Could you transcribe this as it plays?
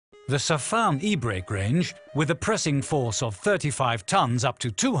The Safan E-Brake range, with a pressing force of 35 tons up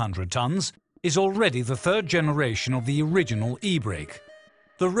to 200 tons, is already the third generation of the original E-Brake.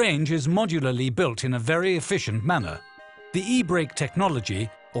 The range is modularly built in a very efficient manner. The E-Brake technology,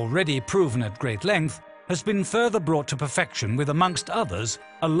 already proven at great length, has been further brought to perfection with, amongst others,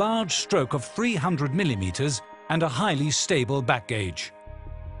 a large stroke of 300 mm and a highly stable back gauge.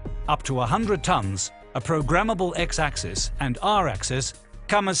 Up to 100 tons, a programmable X-axis and R-axis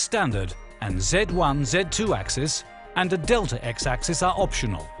come as standard, and Z1, Z2 axis and a delta X-axis are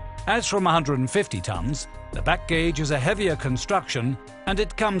optional. As from 150 tons, the back gauge is a heavier construction and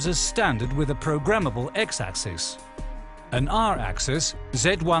it comes as standard with a programmable X-axis. An R-axis,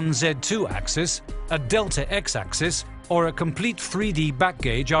 Z1, Z2 axis, a delta X-axis or a complete 3D back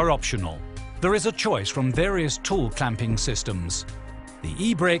gauge are optional. There is a choice from various tool clamping systems. The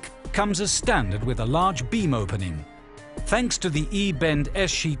E-Brake comes as standard with a large beam opening. Thanks to the E-Bend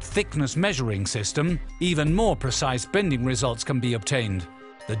S-sheet thickness measuring system, even more precise bending results can be obtained.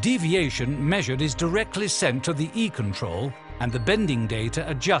 The deviation measured is directly sent to the E-control and the bending data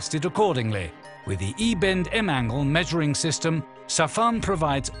adjusted accordingly. With the E-Bend M-angle measuring system, Safan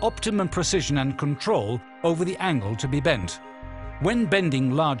provides optimum precision and control over the angle to be bent. When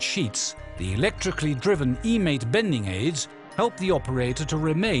bending large sheets, the electrically driven E-mate bending aids help the operator to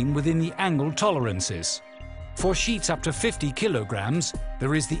remain within the angle tolerances. For sheets up to 50 kilograms,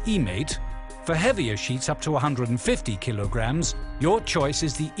 there is the E-mate. For heavier sheets up to 150 kilograms, your choice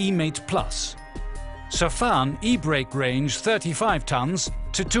is the E-mate Plus. Safan E-Brake range 35 tons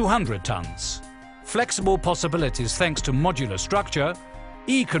to 200 tons. Flexible possibilities thanks to modular structure,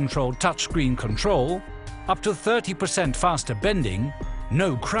 E-controlled touchscreen control, up to 30% faster bending,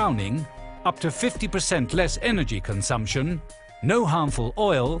 no crowning, up to 50% less energy consumption, no harmful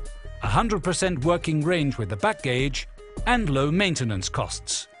oil, 100% working range with the back gauge, and low maintenance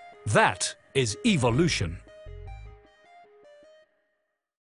costs. That is evolution.